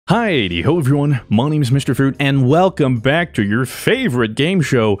Hi-ho everyone, my name is Mr. Fruit, and welcome back to your favorite game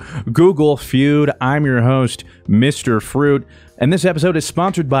show, Google Feud. I'm your host, Mr. Fruit, and this episode is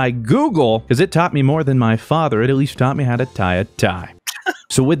sponsored by Google, because it taught me more than my father. It at least taught me how to tie a tie.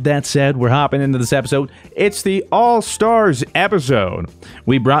 So with that said, we're hopping into this episode. It's the All-Stars episode.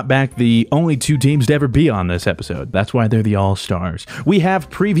 We brought back the only two teams to ever be on this episode. That's why they're the All-Stars. We have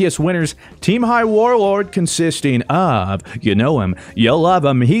previous winners, Team High Warlord, consisting of, you know him, you love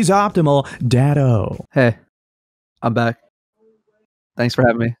him, he's optimal, Dado. Hey, I'm back. Thanks for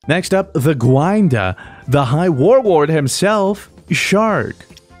having me. Next up, the Gwinda, the High Warlord himself, Shark.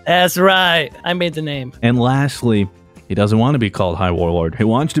 That's right. I made the name. And lastly, he doesn't want to be called High Warlord. He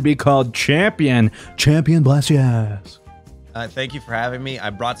wants to be called Champion. Champion, bless you ass. Thank you for having me. I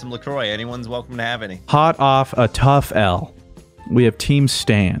brought some LaCroix. Anyone's welcome to have any. Hot off a tough L, we have Team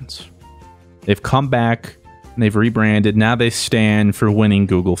Stands. They've come back, and they've rebranded. Now they stand for winning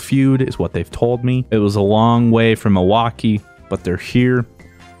Google Feud, is what they've told me. It was a long way from Milwaukee, but they're here.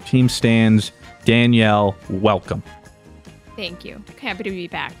 Team Stands, Danielle, welcome. Thank you. Happy to be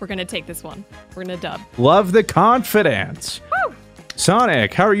back. We're going to take this one. We're going to dub. Love the confidence. Woo!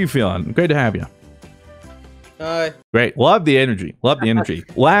 Sonic, how are you feeling? Great to have you. Hi. Great. Love the energy. Love the energy.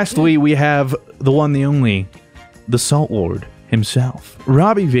 Lastly, we have the one, the only, the Salt Lord himself,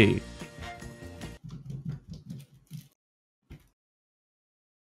 Robbie V.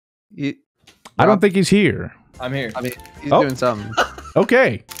 I don't think he's here. I'm here. I mean, he's doing something.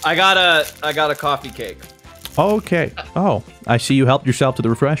 Okay. I got a coffee cake. Okay. Oh, I see you helped yourself to the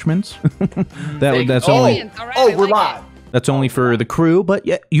refreshments. That's Oh. only All right, Oh, I we're like live. that's only for the crew. But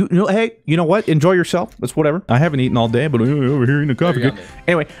yeah, you know, hey, you know what? Enjoy yourself. That's whatever. I haven't eaten all day, but over here eating a coffee Very cake. yummy.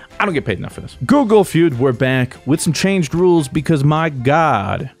 Anyway, I don't get paid enough for this. Google Feud, we're back with some changed rules because my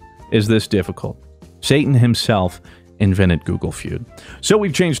God, is this difficult. Satan himself invented Google Feud. So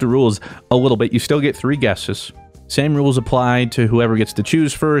we've changed the rules a little bit. You still get 3 guesses. Same rules apply to whoever gets to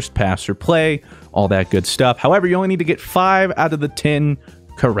choose first, pass or play, all that good stuff. However, you only need to get 5 out of the 10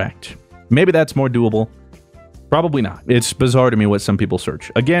 correct. Maybe that's more doable. Probably not. It's bizarre to me what some people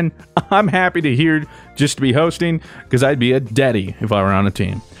search. Again, I'm happy to hear just to be hosting because I'd be a daddy if I were on a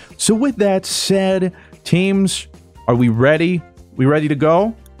team. So with that said, teams, are we ready? We ready to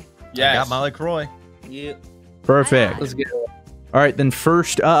go? I got my LaCroix. Yeah. Perfect. Let's get it. All right, then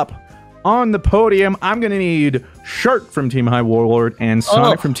first up on the podium, I'm going to need Shark from Team High Warlord and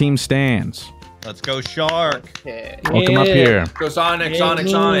Sonic from Team Stands. Let's go, Shark. Okay. Welcome up here. Go Sonic, Yeah, Sonic,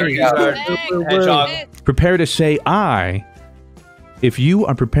 me. Sonic. Yeah. Hedgehog. Prepare to say I if you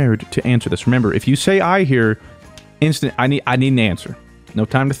are prepared to answer this. Remember, if you say I here, I need an answer. No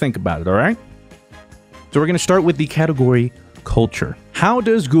time to think about it, all right? So we're going to start with the category culture. How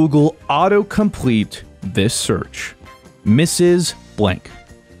does Google auto-complete this search? Mrs. Blank.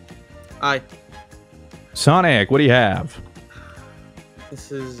 Hi, Sonic, what do you have?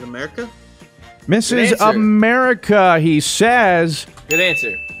 this is America. Mrs. answer. America, he says. Good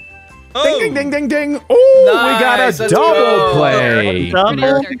answer. Oh, Ding, ding, ding, ding, ding. Oh, we got Nice, a let's double go. play. Good Double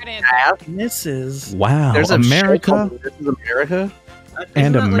answer. Good answer. misses. Wow, There's a show America called This is America. and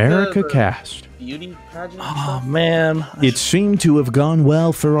Isn't that like America the cast. beauty pageant. Oh man. It seemed to have gone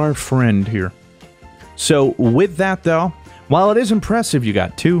well for our friend here. So with that though, while it is impressive you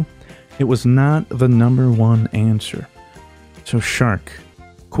got 2, it was not the #1 answer. So Shark,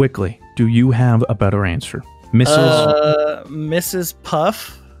 quickly, do you have a better answer? Mrs.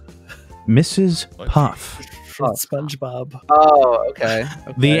 Puff Mrs. Puff. from SpongeBob. Oh, okay.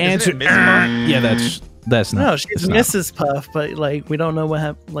 The Isn't answer, it Miss Puff? yeah, that's not. No, she's that's not. Mrs. Puff, but like we don't know what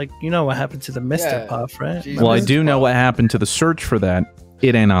happened. Like you know what happened to the Mr. Yeah. Puff, right? She's- Well, I Mrs. do know Puff. what happened to the search for that.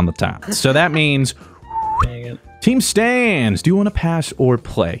 It ain't on the top. So that means Dang it. Team Stands, do you want to pass or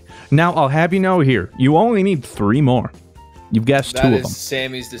play? Now, I'll have you know here, you only need 3 more. You've guessed 2 That of is them.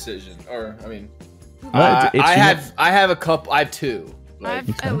 Sammy's decision. Or I mean, Well, it's I have a couple. I have 2. I have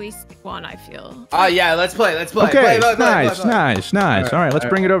Okay. at least one, I feel. Oh yeah, let's play. Let's play. Okay, Play. nice. All right, let's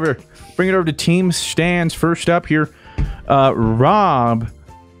bring it over. Bring it over to Team Stands. First up here, Rob,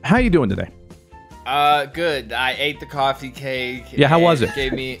 how you doing today? Good. I ate the coffee cake. Yeah, how was and it?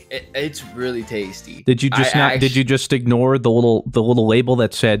 Gave me. It's really tasty. Did you just Did you just ignore the little label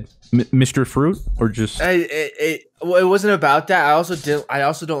that said Mr. Fruit, or just? It wasn't about that. I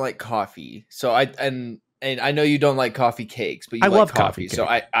also don't like coffee. So and I know you don't like coffee cakes, but you I like love coffee So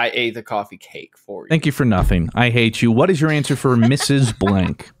I ate the coffee cake for you. Thank you for nothing. I hate you. What is your answer for Mrs.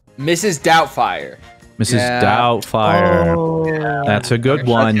 Blank? Mrs. Doubtfire. Mrs. Yeah. Doubtfire. Oh, That's a good That's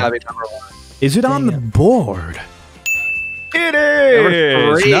one. gotta be #1. Is it on the Dang board? It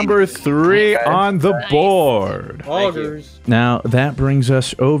is number three Okay. on the Nice. board. Augers. Now that brings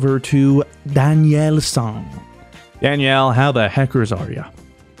us over to Danielle Song. Danielle, how the heckers are ya?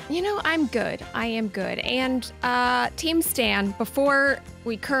 You know, I'm good. I am good. And Team Stan, before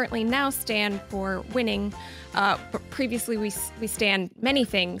we currently now stand for winning, but previously we stand many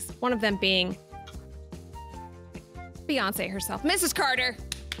things, one of them being Beyonce herself, Mrs. Carter.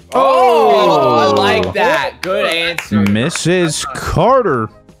 Oh, I like that. Good answer. Mrs. Carter.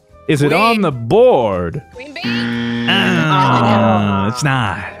 Is it on the board? Queen Bee. It's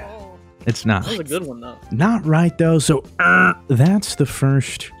not. It's not. That was a good one, though. Not right, though. So that's the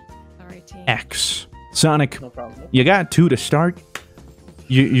first Sorry, team. X. Sonic, No problem. you got 2 to start.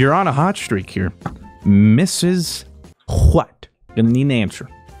 You're on a hot streak here. Mrs. What? Gonna need an answer.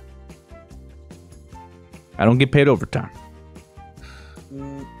 I don't get paid overtime.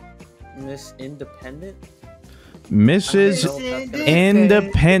 Miss Independent? Mrs.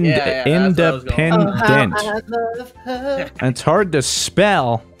 Independent. Yeah, that's what I was going Independent. It's hard to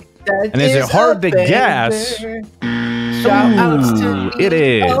spell. And is it hard to guess? Ooh, it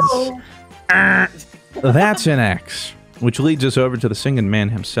is. That's an X. Which leads us over to the singing man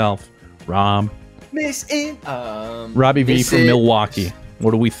himself, Rob. Miss In. Robbie V from Mrs. Milwaukee.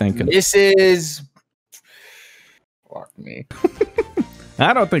 What are we thinking? Mrs. Fuck me.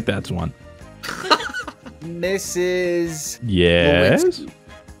 I don't think that's one. Mrs. Yes. Lewinsky?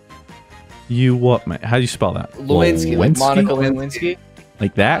 You what, man? How do you spell that? Lewinsky. Like Monica Lewinsky.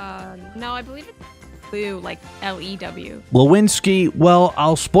 Like that? No, I believe it's Lew, like Lew. Lewinsky, well,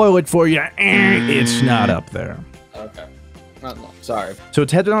 I'll spoil it for you. It's not up there. Okay. No, sorry. So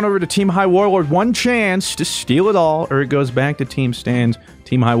it's headed on over to Team High Warlord. One chance to steal it all, or it goes back to Team Stands.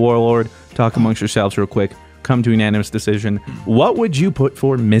 Team High Warlord, talk amongst yourselves real quick. Come to unanimous decision. What would you put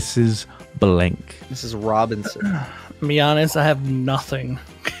for Mrs. Blank? Mrs. Robinson. To be honest, I have nothing.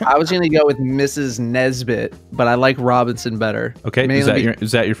 I was going to go with Mrs. Nesbit, but I like Robinson better. Okay, Mainly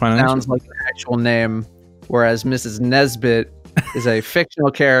is that your final sounds answer? like an actual name, whereas Mrs. Nesbit is a fictional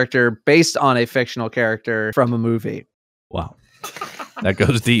character based on a fictional character from a movie. Wow. That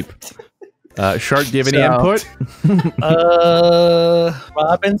goes deep. Shark, do you have any So- input?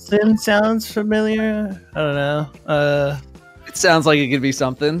 Robinson sounds familiar. I don't know. It sounds like it could be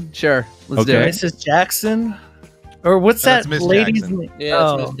something. Sure, let's do Okay. it. Mrs. Jackson, or what's That's that Miss lady's Jackson. name? Yeah,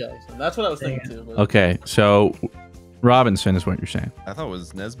 Oh, it's Miss Jackson. That's what I was thinking, too. But Okay, so Robinson is what you're saying. I thought it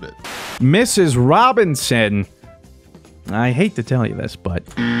was Nesbit. Mrs. Robinson. I hate to tell you this, but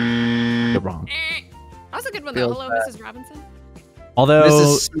you're wrong. That was a good one, though. Feels Hello, bad. Mrs. Robinson. Although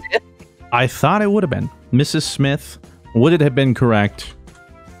Mrs. Smith. I thought it would have been Mrs. Smith. Would it have been correct?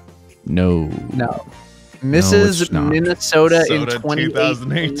 No. No. it's Mrs. not. Minnesota in Soda 2018.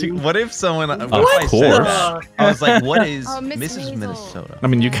 2018. What if someone? What if Of I said course. that? I was like, what is Oh, Miss Mrs. Maisel. Minnesota? I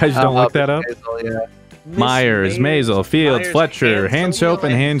mean, you guys don't look that up. Yeah. Myers, Maisel, Fields, Fletcher, hand soap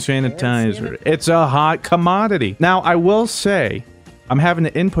and hand sanitizer. It's a hot commodity. Now, I will say, I'm having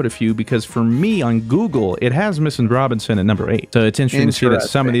to input a few because for me on Google, it has Mrs. Robinson at number 8. So it's interesting to see that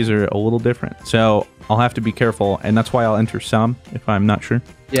some of these are a little different. So I'll have to be careful, and that's why I'll enter some if I'm not sure.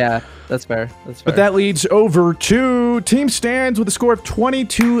 Yeah, that's fair. That's fair. But that leads over to Team Stands with a score of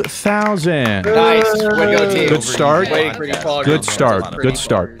 22,000. Nice. Way to go, team. Good start. Way pretty far. Good start. Good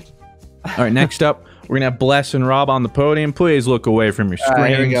start. All right, next up, we're going to have Bless and Rob on the podium. Please look away from your All screens.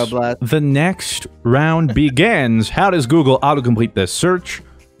 right, here we go, Bless. The next round begins. How does Google autocomplete this search?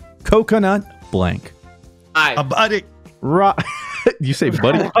 Coconut blank. A buddy. Rob, you say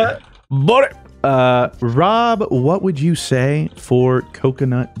buddy? Buddy. Rob, what would you say for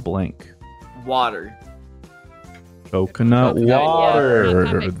coconut blank? Water. Coconut water.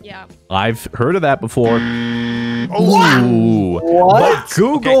 Topic, yeah. I've heard of that before. What? Ooh. What? But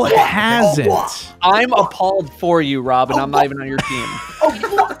Google hasn't. I'm appalled for you, Rob, and I'm not even on your team.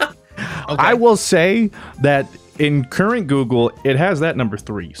 I will say that in current Google, it has that number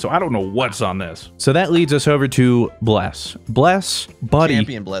 3. So I don't know what's on this. So that leads us over to Bless. Bless, buddy.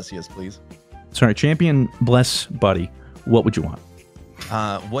 Champion Blessius, please. Sorry, Champion Bless, buddy. What would you want?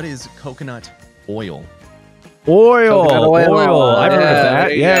 What is coconut oil? Oil. Coconut oil. I've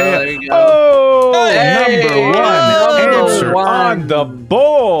heard of Yeah, that. there you Yeah, go, yeah. there you go. Oh, Hey, number 1 number answer one. on the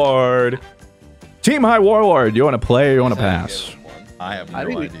board. Team High Warlord, you want to play or you want to pass? I have I no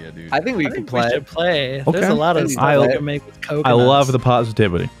think we- idea, dude. I think we I can think play. we should play. Okay. There's a lot of stuff I- we can make with coconuts. I love the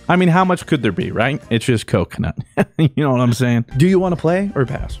positivity. I mean, how much could there be, right? It's just coconut. You know what I'm saying? Do you want to play or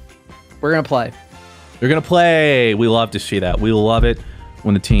pass? We're gonna play. You're gonna play. We love to see that. We love it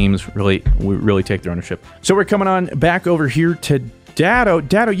when the teams really take their ownership. So we're coming on back over here to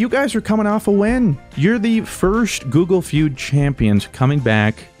Dado, you guys are coming off a win. You're the first Google Feud champions coming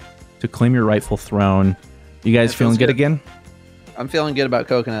back to claim your rightful throne. You guys feeling good again? I'm feeling good about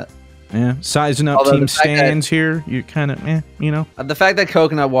coconut. Yeah, sizing up Although team the fact that- stands here. You're kind of, you know. The fact that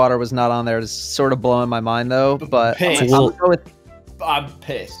coconut water was not on there is sort of blowing my mind, though. But Pissed. I'm gonna go with I'm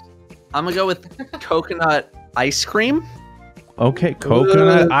pissed. coconut ice cream. Okay,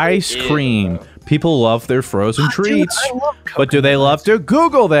 coconut ice cream. People love their frozen treats, Dude, I love but do they love to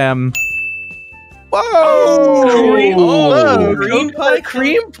Google them? Whoa! Oh, cream pie.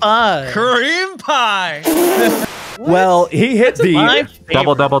 Cream pie. Cream pie. Well, he hit my the favorite.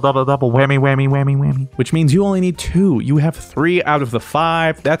 double, whammy, whammy, whammy, whammy, which means you only need 2. You have 3 out of the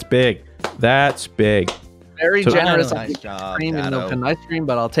 5. That's big. That's big. Very So- generous. Nice Ice job, cream and Dado. milk and ice cream,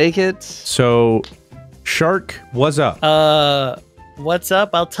 but I'll take it. So, Shark, what's up? What's up?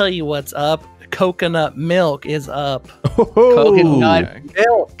 I'll tell you what's up. Coconut milk is up. Coconut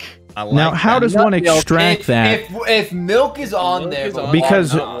milk. I like Now, how that. does one Nut milk. extract that? If milk is on Milk there, is but on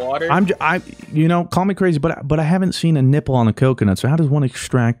Because there, not water. I, you know, call me crazy, but I haven't seen a nipple on a coconut. So how does one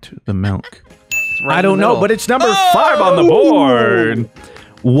extract the milk? Right I in the don't know, middle. but it's number 5 on the board.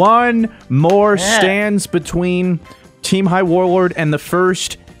 One more stands between Team High Warlord and the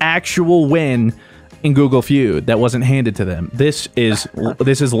first actual win in Google Feud that wasn't handed to them. This is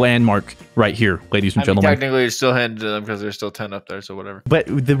landmark right here, ladies and gentlemen. technically it's still handed to them because there's still 10 up there, so whatever. But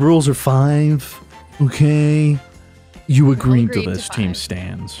the rules are 5. Okay. You agreed to agreed to this, Team 5.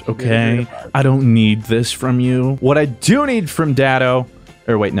 Stands. Okay. I don't need this from you. What I do need from Dado,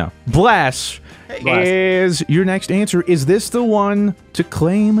 or wait, no, Bless, is your next answer. Is this the one to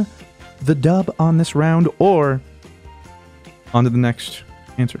claim the dub on this round, or on to the next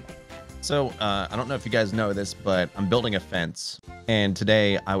answer? So, I don't know if you guys know this, but I'm building a fence. And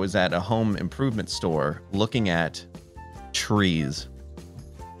today I was at a home improvement store looking at trees.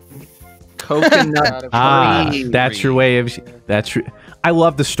 Coconut tree. That's your way of. That's your. I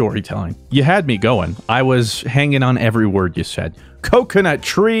love the storytelling. You had me going. I was hanging on every word you said. Coconut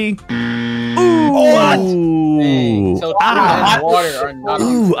tree. Ooh. Dang. So and water are not.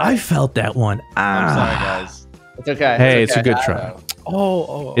 Ooh, I felt that one. I'm sorry, Ah. guys. It's okay. Hey, it's a okay. good try.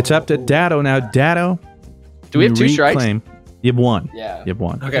 Oh. It's up to Dado now. Dado. Do we have 2 strikes? reclaim- You have 1. Yeah. You have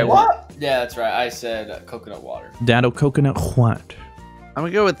 1. Okay, What? Yeah, that's right. I said coconut water. Dado coconut what? I'm gonna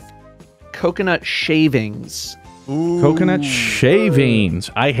go with coconut shavings. Coconut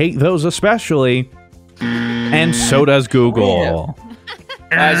shavings. I hate those especially. And so does Google. All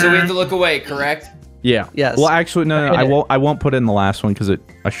right, so we have to look away, correct? Yeah. Yes. Well, actually, no. Hit it. I won't put it in the last one because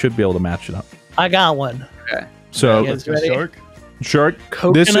I should be able to match it up. I got one. So, You guys ready? Shark,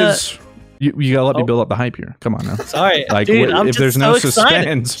 Coconut. this is you gotta let me Oh. build up the hype here. Come on now. Sorry, Like, dude. I'm if just there's so no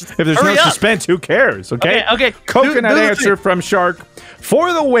excited. suspense, if there's no Hurry up. suspense, who cares? Okay. Okay. Coconut Do the answer thing. from Shark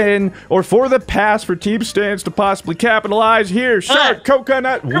for the win or for the pass for Team Stands to possibly capitalize here. Shark,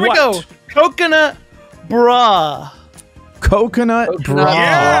 coconut. Here what? we go. Coconut bra. Coconut bra.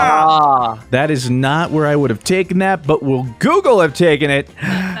 Ah. That is not where I would have taken that, but will Google have taken it?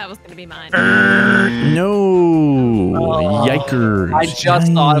 That was gonna be mine. No. Yikers. I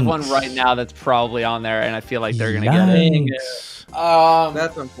just thought of one Yikes. right now that's probably on there, and I feel like they're gonna get it. Yikes.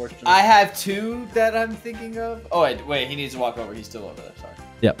 That's unfortunate. I have 2 that I'm thinking of. Oh wait, he needs to walk over. He's still over there. Sorry.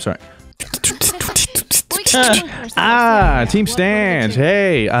 Yep, sorry. We can do it ourselves. Yeah. Team What are the Stands. 2?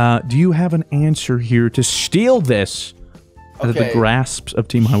 Hey, do you have an answer here to steal this out of the Okay. grasps of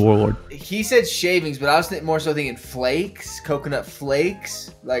Team High Warlord? He said shavings, but I was more so thinking flakes, coconut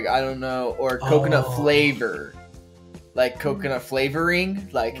flakes. Like I don't know, or coconut Oh. flavor, like coconut flavoring.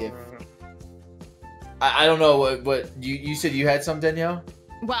 Like if I don't know what you said you had some, Danielle.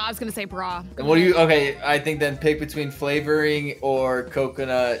 Well, I was gonna say bra. And what do you? Okay, I think then pick between flavoring or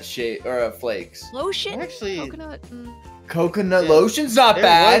coconut flakes. Lotion? Actually- Coconut? Coconut Yeah. lotion's not There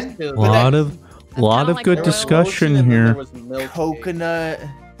bad. was two. A But that- lot of kinda like good oil. discussion Lotion and then here. there was milk cake. Coconut.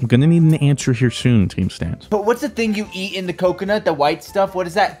 I'm gonna need an answer here soon, Team Stands. But what's the thing you eat in the coconut? The white stuff? What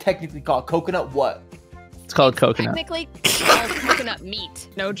is that technically called? Coconut what? It's called coconut. Technically called coconut meat.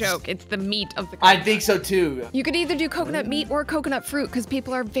 No joke. It's the meat of the I coconut. think so too. You could either do coconut meat or coconut fruit because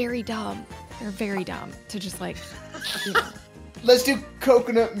people are very dumb. They're very dumb to just like, you know, Let's do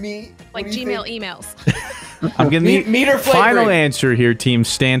coconut meat. like What do you Gmail think? emails. I'm gonna need Meat or final flavoring? answer here, Team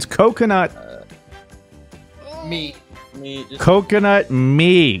Stands. Coconut Meat. Me, just coconut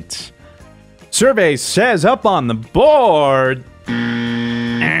meat. Survey says up on the board.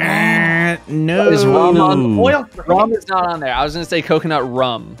 No. Is rum on Oil rum is not on there. I was gonna say coconut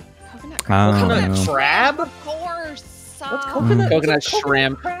rum. Coconut I don't coconut know. crab. Of course. What's coconut? Coconut What's a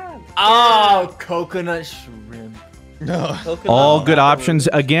shrimp. crab? Oh, coconut shrimp. No. All good options.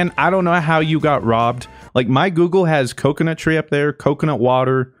 Again, I don't know how you got robbed. Like, my Google has coconut tree up there, coconut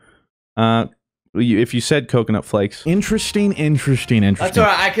water. If you said coconut flakes. Interesting. That's all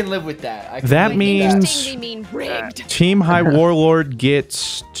right. I can live with that. That means Interesting, they mean rigged. Team High Warlord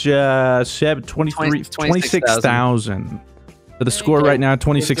gets 26,000. So the score right now,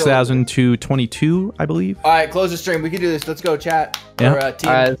 26,000 to 22, I believe. All right, close the stream. We can do this. Let's go, chat. Yeah. Or, team.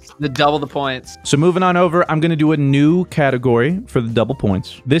 All right, the double the points. So moving on over, I'm going to do a new category for the double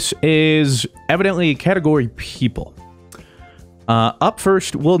points. This is evidently category people. Up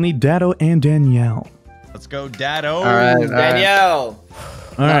first, we'll need Dado and Danielle. Let's go, Dado. All right, Danielle.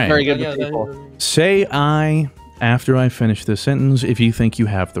 All right. Very good with people. Say I after I finish the sentence if you think you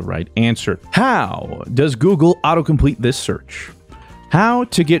have the right answer. How does Google autocomplete this search? How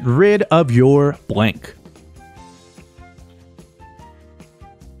to get rid of your blank?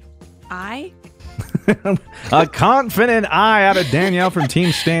 I? A confident I out of Danielle from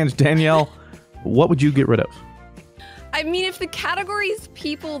Team Stands. Danielle, what would you get rid of? I mean, if the category's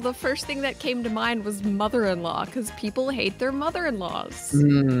people, the first thing that came to mind was mother-in-law, because people hate their mother-in-laws.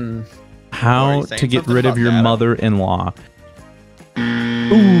 How to get rid of your mother-in-law?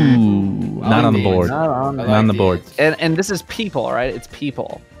 Ooh, not on the board. Not on the board. And this is people, right? It's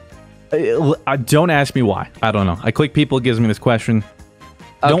people. Don't ask me why. I don't know. I click people, it gives me this question.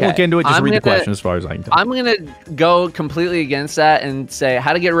 Don't Okay. look into it. Just I'm read the gonna- question as far as I can tell. I'm gonna go completely against that and say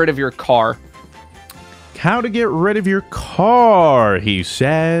how to get rid of your car. How to get rid of your car, he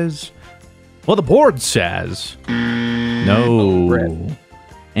says. Well, the board says no.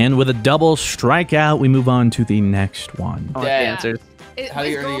 And with a double strikeout, we move on to the next one. Oh, Dead. answers. How do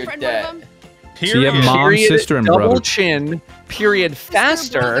you Is earn your girlfriend debt? one of them? So you have mom, Period, sister, and double brother. chin. Period.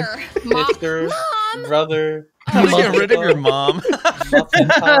 Faster. Brother. Mom. Sister, Mom. brother. How to get rid of your mom? Muffin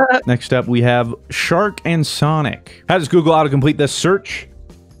top. Next up, we have Shark and Sonic. How does Google autocomplete this search?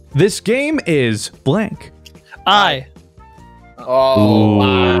 This game is blank. I. Oh,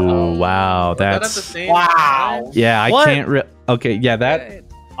 Ooh, wow. Is that at That's the same wow. time? yeah. I What? can't. Okay, yeah. That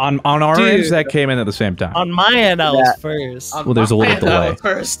on our Dude. ends that came in at the same time. On my end, I was first. Well, there's a little delay.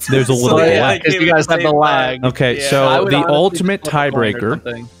 First. There's a little delay. Because you guys have the lag. Okay, Yeah. I so would the honestly ultimate flip a coin or tiebreaker.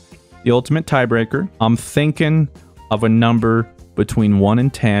 something. The ultimate tiebreaker. I'm thinking of a number between 1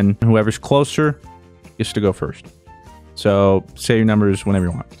 and 10. Whoever's closer gets to go first. So say your numbers whenever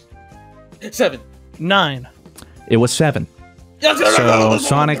you want. 7. 9. It was 7. So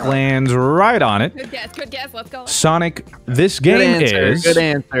Sonic lands right on it. Good guess. Good guess. Let's go. Sonic, this Good game answer. is Good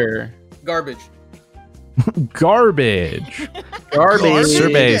answer. Garbage. garbage. Garbage.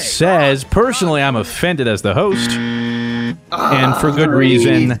 Survey says, personally, I'm offended as the host. And for good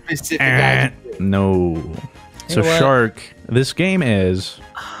reason. Specific No. So You know what? Shark, this game is...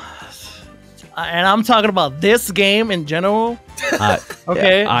 And I'm talking about this game in general.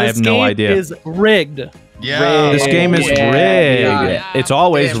 Okay. I this have no game idea. Is rigged. Yeah. This game is Yeah. rigged. Yeah. It's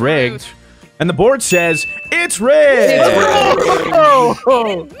always It's rigged. And the board says it's rigged.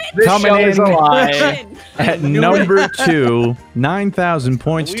 This Coming show is a in lie. at number 2, 9,000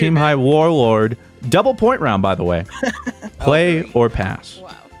 points, Team High Warlord. Double point round, by the way. Play or pass.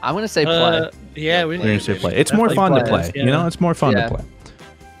 Wow. I'm gonna say play. Yeah, we We're gonna say play. It's more fun to play. Yeah. You know, it's more fun Yeah. to play.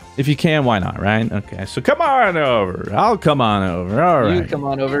 If you can, why not, right? Okay, so come on over. I'll come on over. All You right. come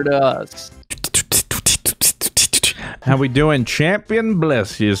on over to us. How we doing? Champion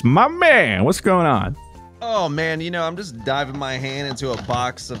bless you. My man, what's going on? Oh man, you know, I'm just diving my hand into a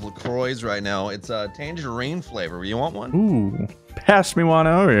box of LaCroix right now. It's a tangerine flavor. You want one? Ooh, pass me one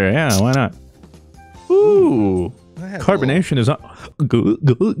over here. Yeah, why not? Ooh, That has a carbonation is up. Good.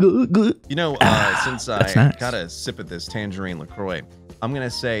 You know, since that's I nice. got a sip of this tangerine LaCroix, I'm gonna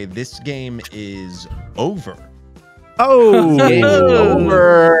say this game is over. Oh,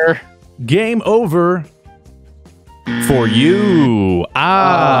 Over. Game over for you.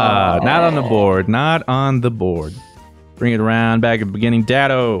 Not on the board. Not on the board. Bring it around back at the beginning.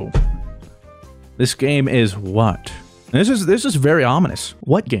 Dado. This game is what? This is very ominous.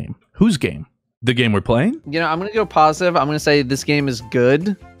 What game? Whose game? The game we're playing? You know, I'm gonna go positive. I'm gonna say this game is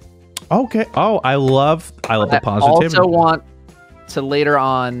good. Okay. Oh, I love the positivity. I also want to later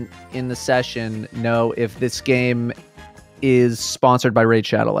on in the session know if this game is sponsored by Raid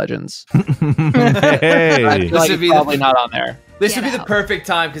Shadow Legends. I Hey. feel like would it's be the- probably not on there. This Get would be the out. perfect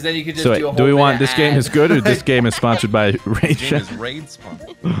time because then you could just So do a wait, whole do we want minute this game ad. is good or this game is sponsored by This Rachel? game is raid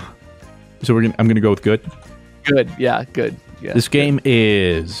sponsored. So I'm gonna go with good. Good. Yeah, good. Yeah. This game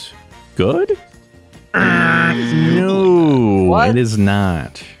is good? No, What? it is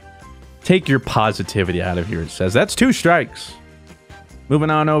not. Take your positivity out of here, it says. That's 2 strikes. Moving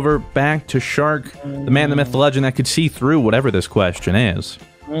on over back to Shark, the man, the myth, the legend that could see through whatever this question is.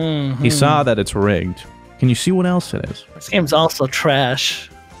 He saw that it's rigged. Can you see what else it is? This game's also trash.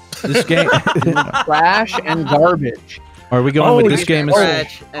 This game. Trash and garbage. Are we going with this game? Yeah.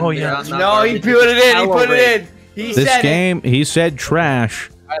 No, he put it in. He put it in. He This said game, he said trash.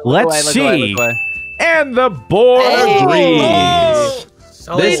 Look Let's away, see. look away. And the board agrees.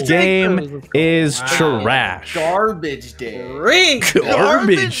 So This game is trash. Garbage day.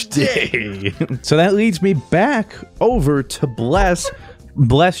 Garbage day. So that leads me back over to Bless.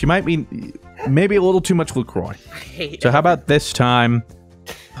 Bless, you might be maybe a little too much LaCroix. So how about this time?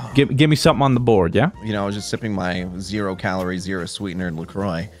 Give me something on the board, yeah? You know, I was just sipping my 0 calorie, 0 sweetener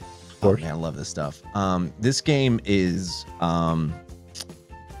LaCroix. Oh, man, I love this stuff. This game is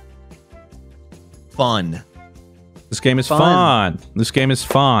fun. This game is fun. This game is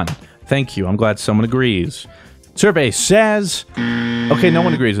fun. Thank you. I'm glad someone agrees. Survey says... Okay, no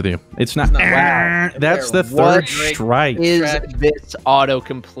one agrees with you. It's not... Wow. That's the third strike. Is this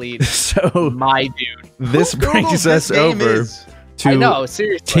autocomplete? So, my dude. this brings us over to I know,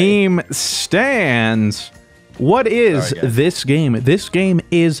 seriously. Team Stands. What is Sorry, guys. this game? This game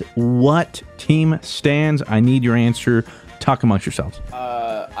is what Team Stands? I need your answer. Talk amongst yourselves.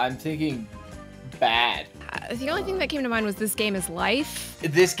 I'm thinking bad. The only thing that came to mind was this game is life.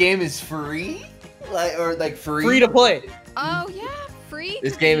 This game is free? Like free? Free to play. Oh yeah, free.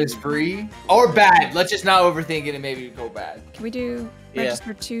 This game is free? Or bad. Let's just not overthink it and maybe go bad. Can we do Yeah.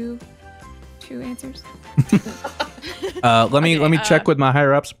 register two answers? Let me check with my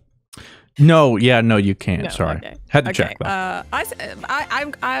higher ups. No, you can't. No, Sorry, okay. had to Okay. check though.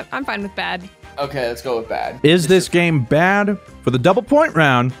 I'm fine with bad. Okay, let's go with bad. Is this game bad for the double point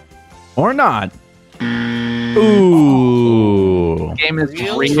round or not? Ooh. Game is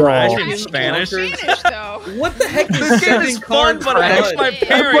Real real. trash in Spanish. Spanish though. What the heck is This game is fun, but I hate my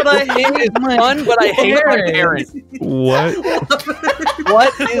parents. But I hate fun, but I hate my parents. What?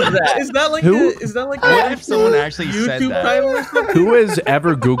 What is that? Is that like Who? Is that like What if someone actually said YouTube that? title or something? Who has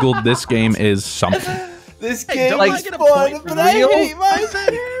ever Googled this game is something? This Hey, game don't is I get a fun, point but for I real? hate my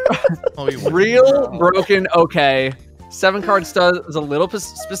parents. Oh, you won. Real, broken, okay. 7 card stud is a little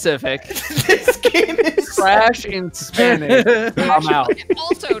specific. This game is Trash in Spanish. I'm out.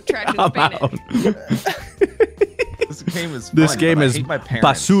 Also trash in I'm Spanish. out. This game is fun, This game but I is hate my parents.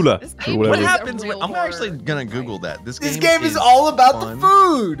 basura. This or game What whatever. is- happens? real I'm actually horror. gonna Google that. This game is all about fun. the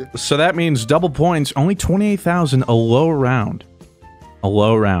food. So that means double points, only 28,000, a low round. A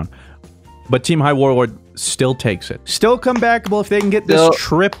low round. But Team High Warlord still takes it. Still comebackable if they can get this Still-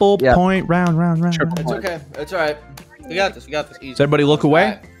 triple yeah. point round. Triple It's point. okay. That's all right. We got this. We got this. Does everybody look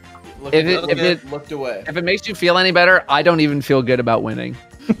away? Look, If it looked away. if it makes you feel any better, I don't even feel good about winning.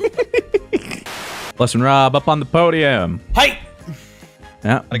 Lesson Rob up on the podium. Hi.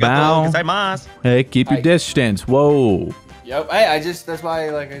 Yeah, Arigato bow. gozaimasu. Hey, keep your Hi. distance. Whoa. Yep. Hey, that's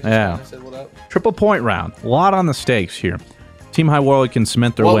why I just Yeah. kinda said what up. Triple point round. A lot on the stakes here. Team High Warlord can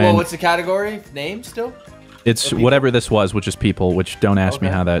cement their win. What's the category? Name still? It's people? whatever this was, which is people, which don't ask me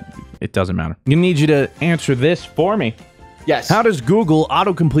Okay. how that... It doesn't matter. I need you to answer this for me. Yes. How does Google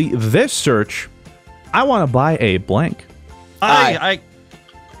autocomplete this search? I want to buy a blank. I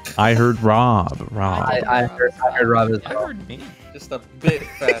I heard Rob. I heard Rob as well. heard me. Just a bit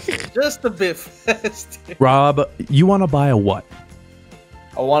faster. Just a bit faster. Rob, you want to buy a what?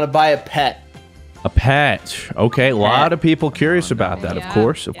 I want to buy a pet. A pet. Okay, a lot of people curious about that. Of Yeah,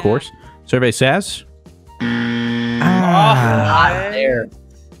 course, of yeah. course. Survey says. Not there.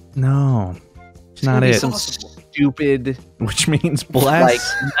 No, it's not Maybe it. some stupid, Which means like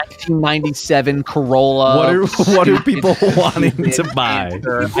bless. 1997 Corolla. What are people wanting to buy?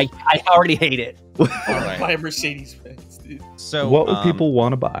 I already hate it. All right. Buy a Mercedes Benz, dude. So What would people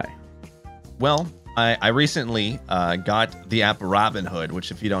want to buy? Well, I recently got the app Robinhood,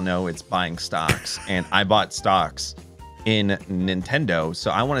 which if you don't know, it's buying stocks, and I bought stocks in Nintendo.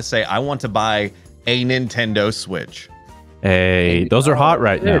 So I want to say I want to buy a Nintendo Switch. Hey, those are hot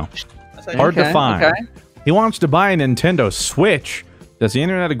right now. That's how you- Hard to Okay, find. okay. He wants to buy a Nintendo Switch. Does the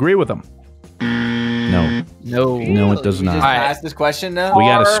internet agree with him? No. No. No, it does We not. just Alright. ask this question now. We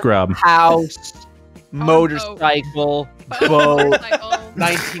got a Car, scrub. House, motorcycle, boat.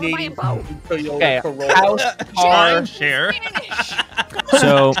 1980 Toyota Okay, Corolla. house, car, Timeshare.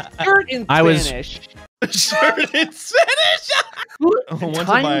 So shirt in I was- Spanish. Shirt in Spanish. I want to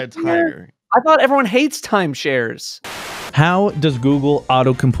buy a tire. I thought everyone hates timeshares. how does Google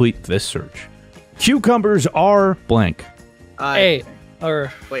autocomplete this search? Cucumbers are blank. Hey,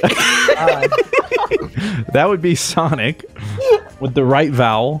 or Wait. That would be Sonic with the right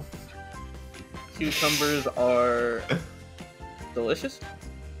vowel. Cucumbers are Delicious.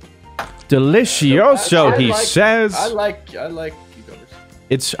 Delicioso, he like- says. I like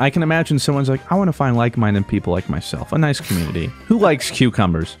cucumbers. I can imagine someone's like, I want to find like-minded people like myself. A nice community. Who likes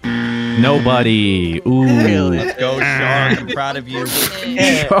cucumbers? Nobody. Ooh. Let's go, Shark. I'm proud of you.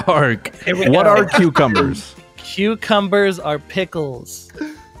 Shark. Here we What go. are cucumbers? Cucumbers are pickles.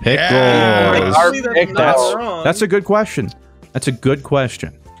 Pickles. Actually, that's not wrong. That's a good question. That's a good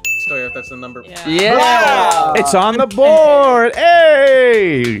question. Sorry if that's the number. Yeah. It's on the board.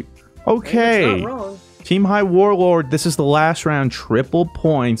 Hey. Okay. It's not wrong. Team High Warlord, this is the last round. Triple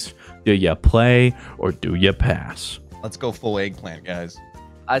points. Do you play or do you pass? Let's go full eggplant, guys.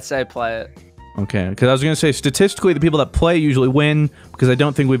 I'd say play it. Okay, because I was going to say, statistically, the people that play usually win, because I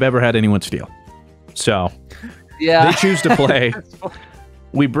don't think we've ever had anyone steal. So, Yeah. they choose to play.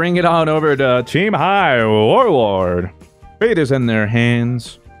 We bring it on over to Team High Warlord. Fate is in their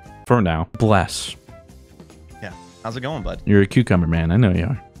hands for now. Bless. Yeah. How's it going, bud? You're a cucumber man. I know you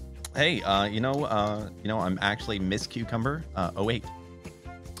are. Hey, I'm actually Miss Cucumber 08.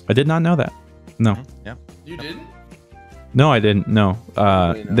 I did not know that. No. Yeah. You didn't? No, I didn't. No.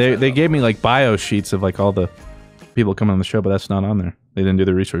 They gave me like bio sheets of like all the people coming on the show, but that's not on there. They didn't do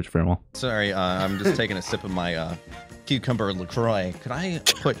the research very well. Sorry, I'm just taking a sip of my cucumber LaCroix. Could I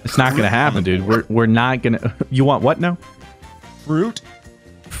put It's not gonna happen, dude. We're not gonna. You want what now? fruit?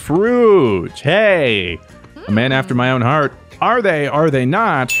 Fruit. Hey, a man after my own heart. Are they? Are they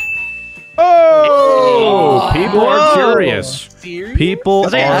not? Oh, people are curious. Serious? People Are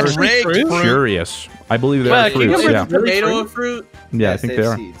they are actually fruit? curious. I believe they're Well, fruits. cucumbers Yeah, are really Tomato fruit? a fruit? yeah, I think they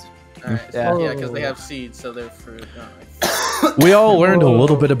are. Seeds. Alright, Yeah. yeah, because they have seeds, so they're fruit. Alright. We all learned a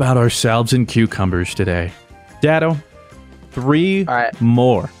little bit about ourselves and cucumbers today. Dado, 3 All right.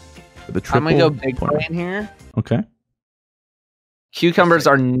 more for the triple. I'm gonna go big point. brain here. Okay. Cucumbers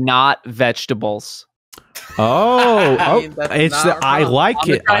are not vegetables. Oh, I mean, that's it's not I wrong. like I'm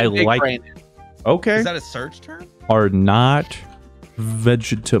gonna it. try I and big like. brain it. Okay. Is that a search term? Are not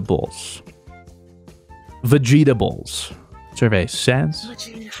vegetables. Vegetables. Survey says.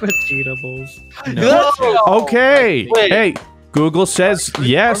 Vegetables. Okay. Wait. Hey, Google says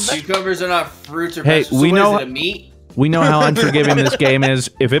yes. Cucumbers are not fruits or Hey, vegetables. we So what know- is it, a meat? We know how unforgiving this game is.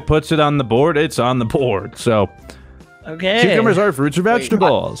 If it puts it on the board, it's on the board. So Okay. cucumbers are fruits or Wait,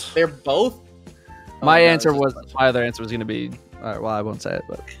 vegetables. They're both. My Oh, no, answer it's was just- my other answer was gonna be. All right, well, I won't say it,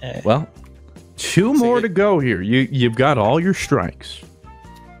 but Okay. Well, 2 more to go here. You've got all your strikes.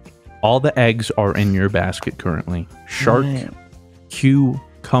 All the eggs are in your basket currently. Shark Man.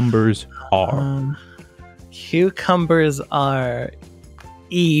 cucumbers are. Cucumbers are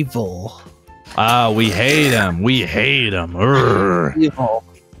evil. Ah, we hate them. We hate them. Urgh.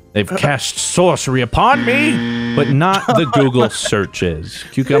 They've cast sorcery upon me, but not the Google searches.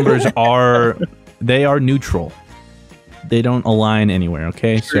 Cucumbers are neutral. They don't align anywhere,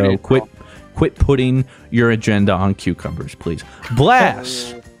 okay? So quit putting your agenda on cucumbers, please.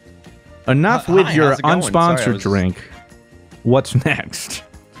 Blast. Enough Hi, with your how's it going? Sorry, I unsponsored was- drink. What's next?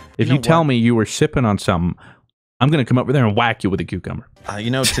 If You you know tell what? me you were sipping on something, I'm going to come over there and whack you with a cucumber.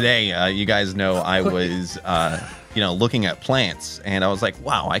 Today, you guys know I was, looking at plants, and I was like,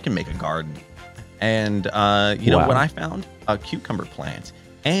 wow, I can make a garden. And you know Wow. what I found? A cucumber plant.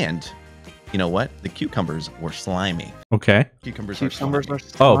 And you know what? The cucumbers were slimy. Okay. Cucumbers cucumbers are are.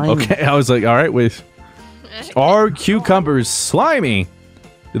 Oh, slimy. okay. I was like, all right, wait. Are cucumbers slimy?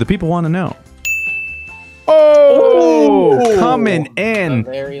 Do the people want to know? Oh, coming in.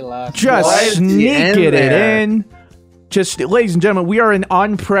 The very last. Just Right at the sneaking end it there. in. Just, ladies and gentlemen, we are an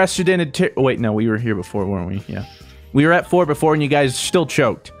unprecedented. Wait, no, we were here before, weren't we? Yeah. We were at 4 before, and you guys still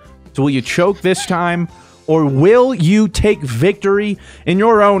choked. So will you choke this time, or will you take victory in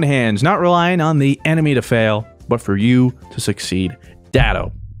your own hands, not relying on the enemy to fail, but for you to succeed?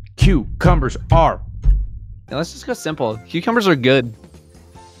 Dado, cucumbers are. Yeah, let's just go simple. Cucumbers are good.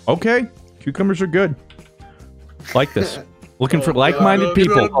 Okay, cucumbers are good. Like this. Looking for like-minded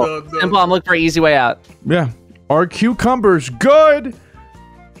people. Simple. I'm looking for an easy way out. Yeah. Are cucumbers good?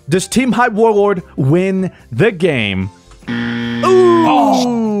 Does Team High Warlord win the game? Ooh.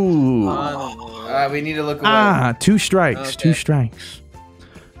 We need to look away. Ah, 2 strikes. 2 Okay. strikes.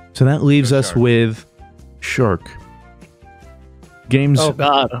 So that leaves Go us Shark. with Shark. Games Oh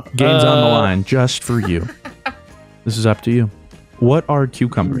God. on the line just for you. This is up to you. What are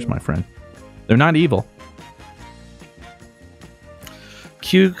cucumbers, my friend? They're not evil.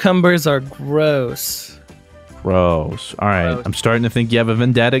 Cucumbers are gross. Gross. All right. Gross. I'm starting to think you have a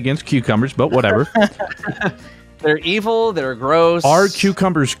vendetta against cucumbers, but whatever. They're evil. They're gross. Are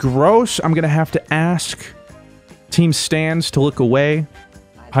cucumbers gross? I'm going to have to ask Team Stands to look away.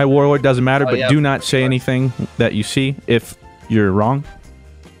 High Warlord doesn't matter, but yeah, do not say anything that you see. If You're wrong.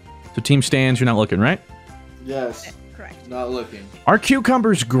 So Team Stans, you're not looking, right? Yes. Correct. Not looking. Are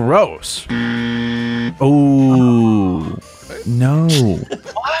cucumbers gross? Oh, no.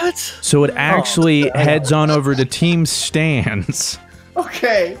 What? So it actually heads on over to Team Stans.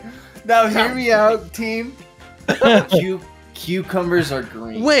 Okay. Now hear me out, team. Cucumbers are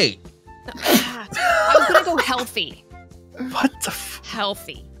green. Wait. I was gonna go healthy. What the?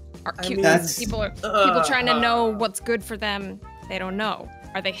 Healthy. Are I cute. mean, that's- People trying to know what's good for them. They don't know.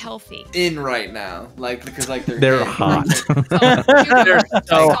 Are they healthy? In right now, like because like They're in. hot. They're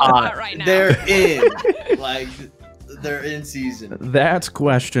so hot. right now. They're in. Like they're in season. That's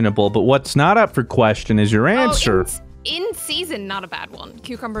questionable, but what's not up for question is your answer. In season, not a bad one.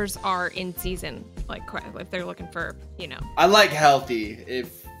 Cucumbers are in season, like if they're looking for, I like healthy.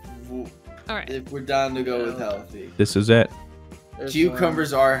 All right. If we're down to go with healthy, This is it.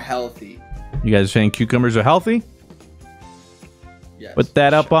 cucumbers are healthy. You guys saying cucumbers are healthy? Yes. Put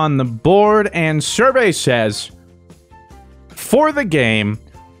that up on the board, and survey says, for the game,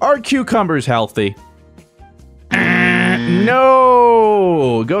 are cucumbers healthy?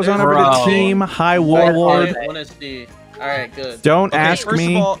 No! Goes on over to Bro. Team High Warlord. I want to see. All right, good. Don't Okay, ask first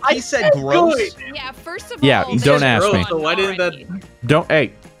me. of all, I said gross. Yeah, first of Yeah, all. don't there's ask me. one So why didn't that- already. Don't.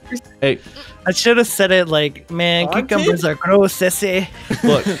 Hey. I should have said it like, man, Haunted? cucumbers are gross, sissy.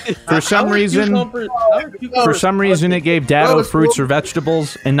 Look, for some reason, it gave Dado Gross, fruits or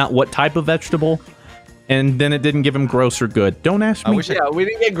vegetables, and not what type of vegetable. And then it didn't give him gross or good. Don't ask I me. wish I Yeah, we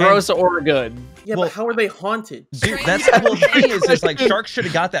didn't get gross or good. Yeah, Well- but how are they haunted? Dude, that's the whole thing is like sharks should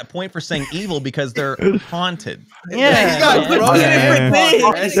have got that point for saying evil because they're haunted. Yeah. got man. gross Yeah.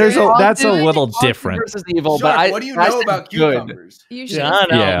 things. That's a little different. Versus evil, Shark, but I. what do you I know said about good. cucumbers? You should. Yeah, I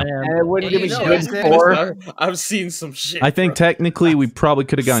know, Yeah. man. And it wouldn't give me Yeah, good you know, for. I've seen some shit. I think technically we probably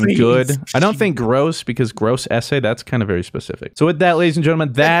could have gone Please. good. I don't think gross because gross essay, that's kind of very specific. So with that, ladies and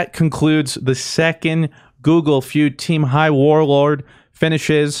gentlemen, that concludes the second Google Feud. Team High Warlord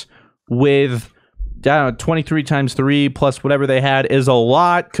finishes with 23 times 3 plus whatever they had is a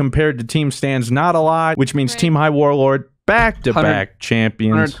lot compared to Team Stands not a lot, which means Right. Team High Warlord back-to-back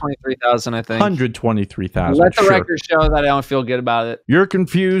champions. 123,000, I think. 123,000. Let the Sure. record show that I don't feel good about it. You're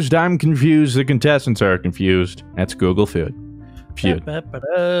confused. I'm confused. The contestants are confused. That's Google Feud.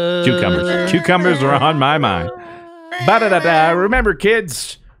 Cucumbers. Cucumbers are on my mind. Ba-da-da-da. Remember,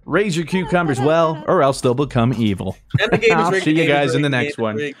 kids, raise your cucumbers well, or else they'll become evil. And the game is I'll rigged, see the you game is guys in the rigged, next game is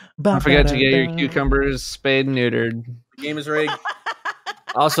one. rigged, Don't forget to get your cucumbers spayed and neutered. The game is rigged.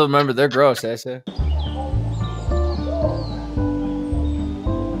 Also, remember they're gross. I say.